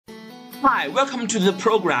Hi, welcome to the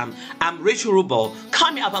program. I'm Rachel Rubel.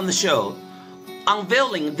 Coming up on the show,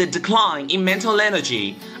 unveiling the decline in mental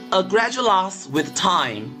energy, a gradual loss with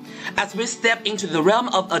time. As we step into the realm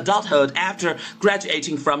of adulthood after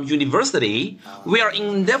graduating from university, we are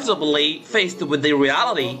inevitably faced with the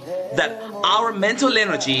reality that our mental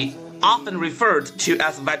energy, often referred to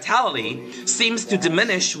as vitality, seems to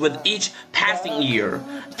diminish with each passing year.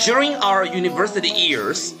 During our university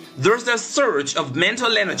years, there's a surge of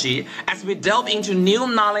mental energy as we delve into new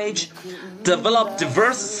knowledge, develop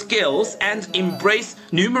diverse skills, and embrace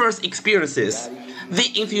numerous experiences.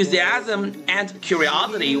 The enthusiasm and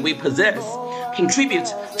curiosity we possess contribute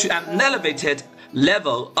to an elevated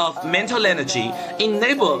level of mental energy,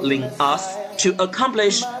 enabling us to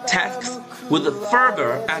accomplish tasks with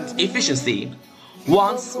fervor and efficiency.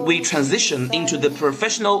 Once we transition into the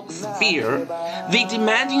professional sphere, the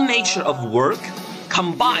demanding nature of work,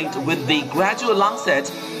 combined with the gradual onset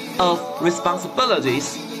of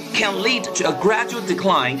responsibilities, can lead to a gradual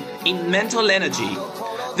decline in mental energy.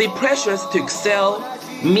 The pressures to excel,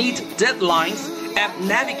 meet deadlines, and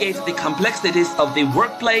navigate the complexities of the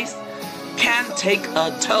workplace can take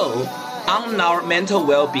a toll on our mental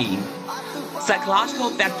well-being.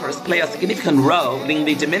 Psychological factors play a significant role in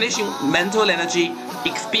the diminishing mental energy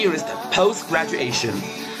experienced post-graduation.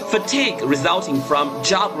 Fatigue resulting from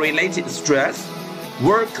job-related stress,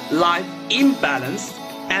 work-life imbalance,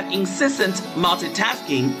 and incessant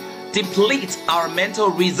multitasking deplete our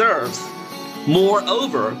mental reserves.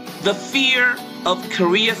 Moreover, the fear of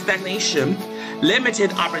career stagnation,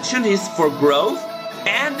 limited opportunities for growth,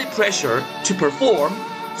 and the pressure to perform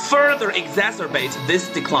further exacerbate this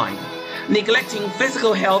decline. Neglecting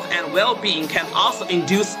physical health and well-being can also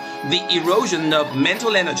induce the erosion of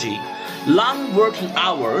mental energy. Long working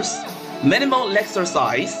hours, minimal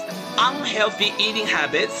exercise, unhealthy eating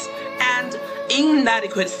habits, and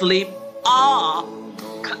inadequate sleep all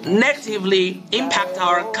negatively impact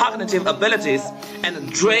our cognitive abilities and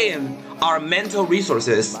drain our mental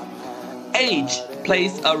resources. Age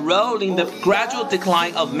plays a role in the gradual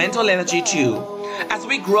decline of mental energy too. As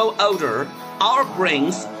we grow older, our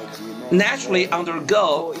brains naturally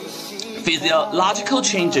undergo physiological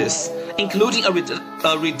changes, including a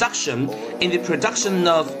reduction in the production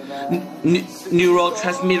of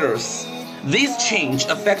neurotransmitters. These changes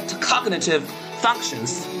affect cognitive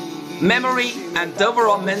functions, memory, and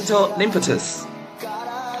overall mental impetus.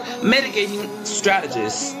 Mitigating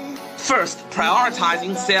strategies. First,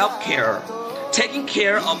 prioritizing self-care. Taking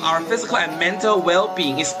care of our physical and mental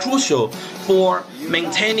well-being is crucial for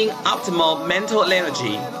maintaining optimal mental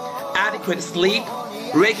energy. Adequate sleep,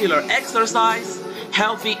 regular exercise,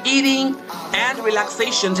 healthy eating, and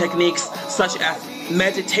relaxation techniques such as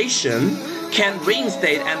meditation can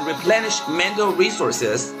reinstate and replenish mental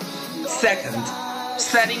resources. Second,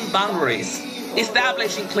 setting boundaries.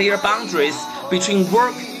 Establishing clear boundaries between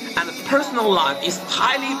work and personal life is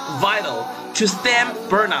highly vital to stem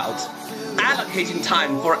burnout. Allocating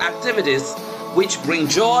time for activities which bring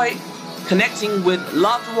joy, connecting with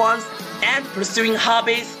loved ones, and pursuing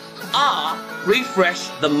hobbies all refresh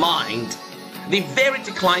the mind. The very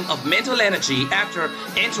decline of mental energy after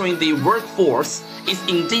entering the workforce is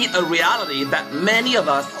indeed a reality that many of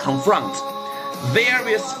us confront.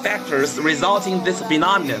 Various factors resulting in this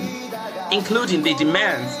phenomenon, including the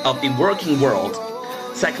demands of the working world,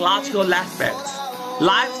 psychological aspects,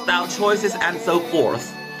 lifestyle choices, and so forth.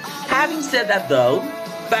 Having said that though,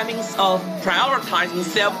 by means of prioritizing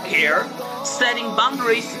self-care, setting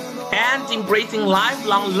boundaries, and embracing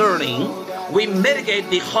lifelong learning, we mitigate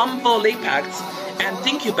the harmful impacts and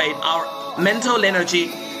incubate our mental energy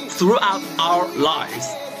throughout our lives.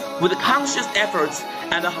 With conscious efforts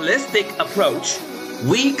and a holistic approach,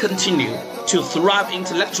 we continue to thrive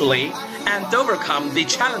intellectually and overcome the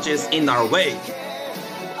challenges in our way.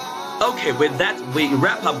 Okay, with that, we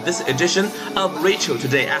wrap up this edition of Rachel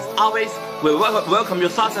Today. As always, we welcome your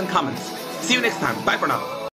thoughts and comments. See you next time. Bye for now.